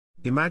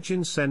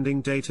Imagine sending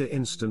data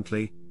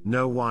instantly,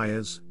 no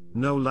wires,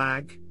 no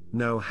lag,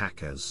 no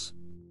hackers.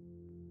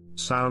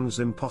 Sounds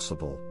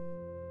impossible.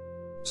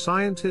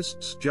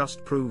 Scientists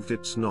just proved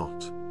it's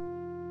not.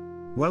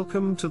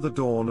 Welcome to the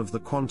dawn of the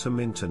quantum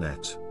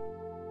internet.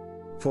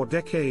 For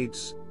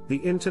decades, the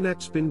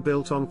internet's been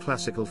built on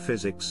classical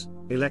physics,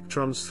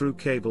 electrons through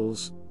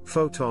cables,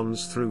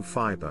 photons through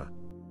fiber.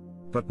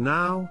 But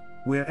now,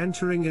 we're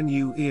entering a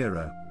new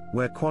era,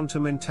 where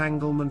quantum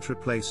entanglement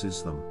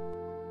replaces them.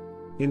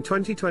 In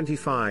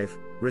 2025,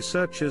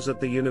 researchers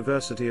at the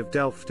University of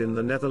Delft in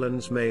the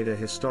Netherlands made a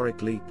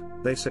historic leap.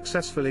 They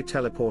successfully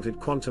teleported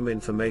quantum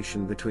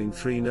information between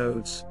three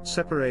nodes,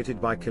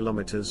 separated by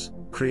kilometers,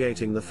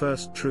 creating the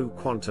first true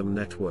quantum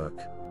network.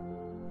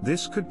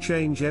 This could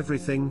change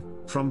everything,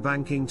 from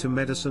banking to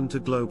medicine to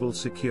global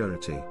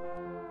security.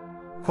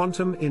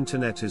 Quantum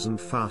internet isn't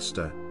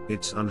faster,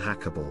 it's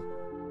unhackable.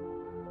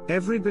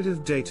 Every bit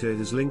of data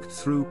is linked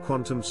through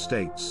quantum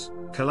states,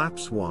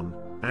 collapse one,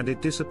 and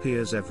it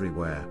disappears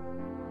everywhere.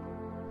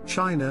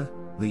 China,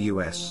 the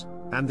US,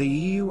 and the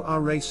EU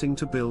are racing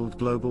to build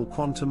global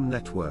quantum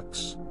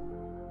networks.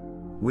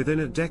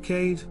 Within a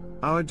decade,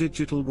 our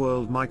digital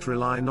world might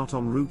rely not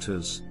on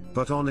routers,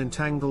 but on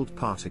entangled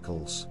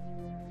particles.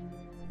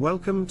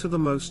 Welcome to the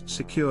most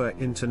secure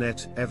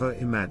internet ever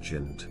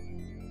imagined.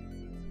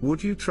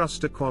 Would you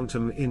trust a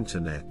quantum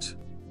internet?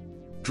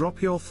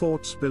 Drop your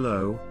thoughts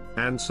below,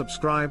 and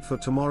subscribe for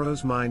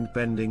tomorrow's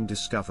mind-bending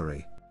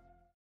discovery.